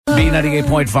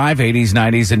B98.5, 80s,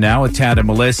 90s, and now with Tad and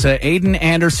Melissa. Aidan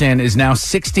Anderson is now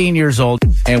 16 years old,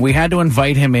 and we had to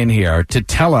invite him in here to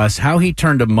tell us how he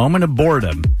turned a moment of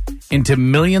boredom into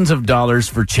millions of dollars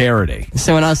for charity.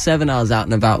 So when I was 7, I was out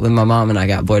and about with my mom, and I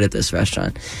got bored at this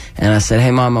restaurant. And I said,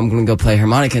 hey, Mom, I'm going to go play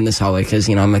harmonica in this hallway because,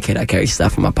 I'm a kid. I carry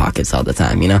stuff in my pockets all the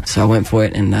time, So I went for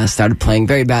it and started playing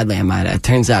very badly, I might add.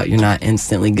 Turns out you're not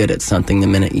instantly good at something the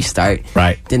minute you start.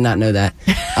 Right. Did not know that.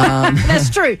 That's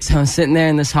true. So I'm sitting there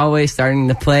in this hallway starting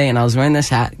to play, and I was wearing this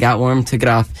hat, got warm, took it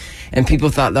off, and people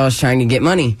thought that I was trying to get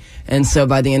money. And so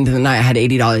by the end of the night, I had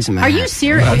 $80 in my hat. Are you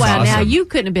serious? That's Wow, awesome. now you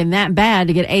couldn't have been that bad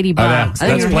to get $80. That's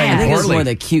playing I think it's poorly. more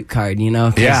the cute card,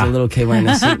 because Yeah. a little kid wearing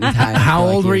a suit and tie. How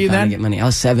old were you trying then? to get money. I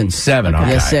was 7. 7, okay.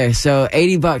 Yes, sir. So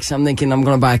 $80. I'm thinking I'm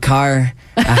going to buy a car,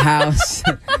 a house.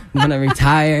 I'm going to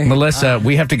retire. Melissa,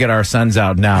 we have to get our sons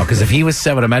out now, because if he was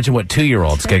 7, imagine what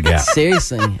 2-year-olds could get.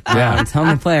 Seriously. Yeah. Tell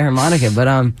him to play a harmonica. But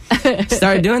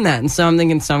started doing that. And so I'm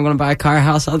thinking, I'm going to buy a car, a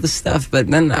house, all this stuff. But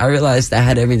then I realized I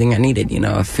had everything I needed,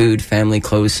 food, family,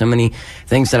 clothes, so many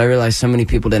things that I realized so many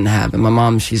people didn't have. And my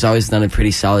mom, she's always done a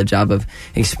pretty solid job of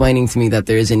explaining to me that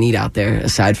there is a need out there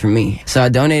aside from me. So I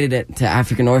donated it to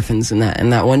African orphans, and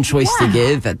that one choice to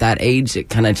give at that age, it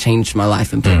kind of changed my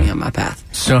life and put me on my path.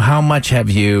 So how much have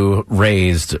you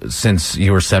raised since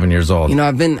you were 7 years old?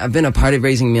 I've been a part of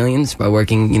raising millions by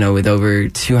working, with over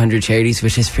 200 charities,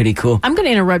 which is pretty cool. I'm going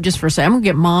to interrupt just for a second. I'm going to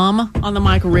get Mom on the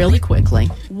mic really quickly.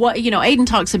 What Aidan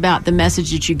talks about the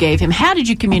message that you gave him. How did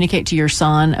you communicate to your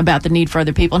son about the need for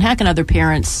other people, and how can other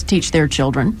parents teach their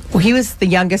children? Well, he was the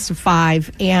youngest of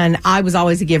 5, and I was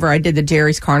always a giver. I did the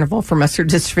Jerry's Carnival for muscular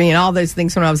dystrophy and all those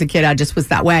things when I was a kid. I just was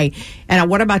that way. And I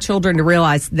wanted my children to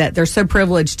realize that they're so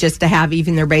privileged just to have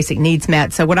even their basic needs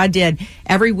met. So what I did,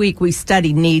 every week we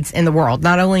studied needs in the world,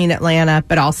 not only in Atlanta,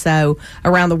 but also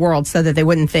around the world, so that they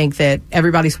wouldn't think that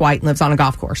everybody's white and lives on a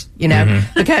golf course,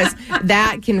 because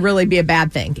that can really be a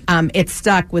bad thing. It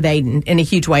stuck with Aidan in a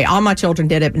huge way. All my children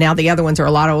did it, but now the other ones are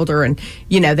a lot older, and,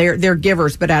 they're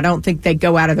givers, but I don't think they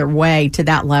go out of their way to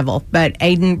that level. But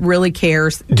Aidan really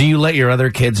cares. Do you let your other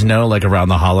kids know, like around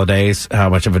the holidays, how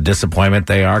much of a disappointment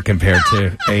they are compared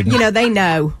to Aidan? They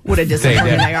know what a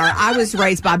disappointment they are. I was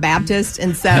raised by Baptist,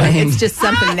 and so it's just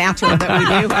something natural that we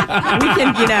do.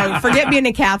 We can, forget being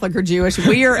a Catholic or Jewish.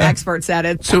 We are experts at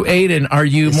it. So, Aidan, are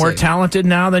you more talented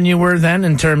now than you were then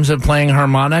in terms of playing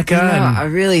harmonica? I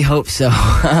really hope so.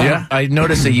 Yeah, I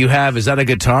noticed that you have, is that a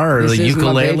guitar or a ukulele? This is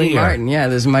my baby Martin. Yeah,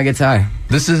 this is my guitar.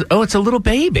 This is, it's a little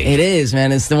baby. It is,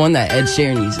 man. It's the one that Ed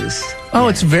Sheeran uses. Oh,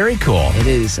 it's very cool. It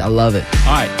is. I love it.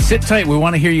 All right, sit tight. We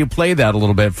want to hear you play that a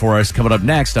little bit for us coming up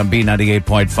next on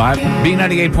B98.5.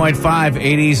 B98.5,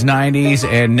 80s, 90s,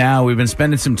 and now we've been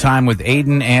spending some time with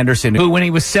Aidan Anderson, who, when he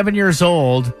was 7 years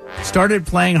old, started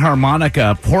playing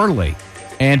harmonica poorly,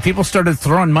 and people started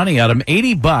throwing money at him,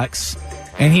 $80,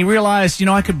 and he realized,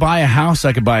 I could buy a house,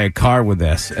 I could buy a car with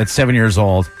this at 7 years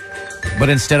old. But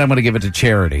instead, I'm going to give it to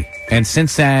charity. And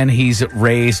since then, he's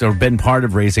raised or been part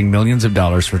of raising millions of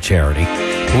dollars for charity.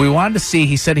 But we wanted to see,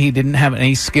 he said he didn't have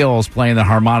any skills playing the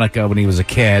harmonica when he was a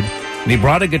kid. And he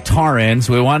brought a guitar in,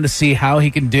 so we wanted to see how he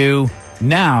can do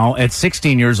now at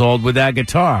 16 years old with that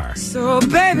guitar. So,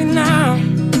 baby, now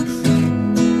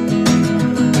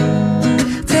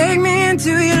take me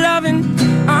into your loving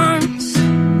arms.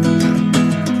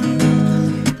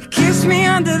 Kiss me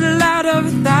under the light of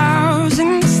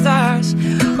 1,000 stars.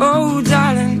 Oh,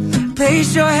 darling,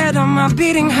 place your head on my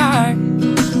beating heart.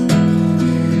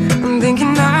 I'm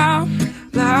thinking out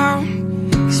loud,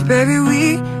 'cause baby,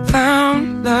 we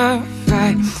found love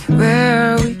right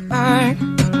where we are.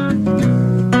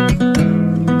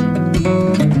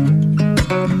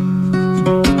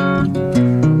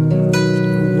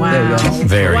 Wow.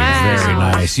 Very, Wow. very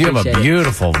nice. You have a Appreciate it.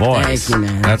 beautiful voice. Thank you,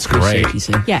 man. That's Appreciate great. you,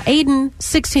 sir. Yeah, Aidan,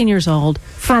 16 years old,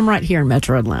 from right here in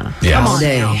Metro Atlanta. Yes. Come on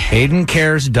Day. now.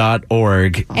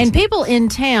 AidanCares.org. And people in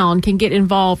town can get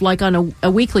involved like on a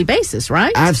weekly basis,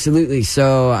 right? Absolutely.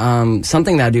 So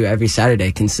something that I do every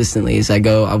Saturday consistently is I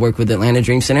work with Atlanta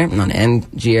Dream Center on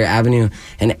Angier Avenue,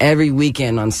 and every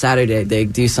weekend on Saturday they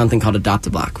do something called Adopt a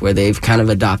Block, where they've kind of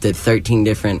adopted 13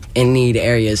 different in-need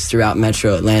areas throughout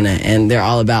Metro Atlanta, and they're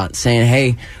all about saying,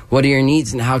 hey, what are your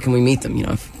needs and how can we meet them?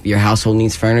 If your household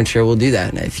needs furniture, we'll do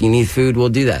that. If you need food, we'll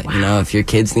do that. Wow. If your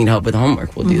kids need help with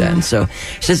homework, we'll do that. And so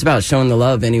it's just about showing the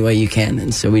love any way you can.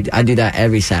 And so I do that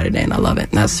every Saturday, and I love it.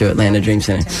 And that's through Atlanta Dream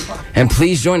Center. And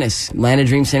please join us, Atlanta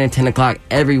Dream Center, 10 o'clock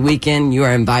every weekend. You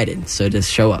are invited, so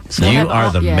just show up. So You are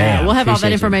the man. We'll have all that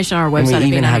Appreciate information on our And we website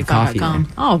even at have coffee b95.com.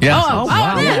 there. Oh, Yes. oh, Oh,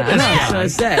 wow. yeah. Yeah, I know. So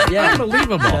it's that. Yeah.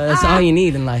 Unbelievable. That's all you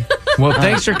need in life. Well,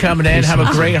 thanks for coming in. Have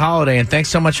a great holiday, and thanks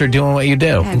so much for doing what you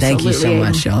do. Thank you so Absolutely,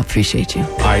 much, y'all. Appreciate you.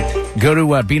 All right, go to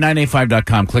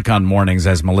B985.com, click on mornings,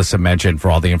 as Melissa mentioned, for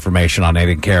all the information on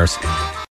Aidan Cares.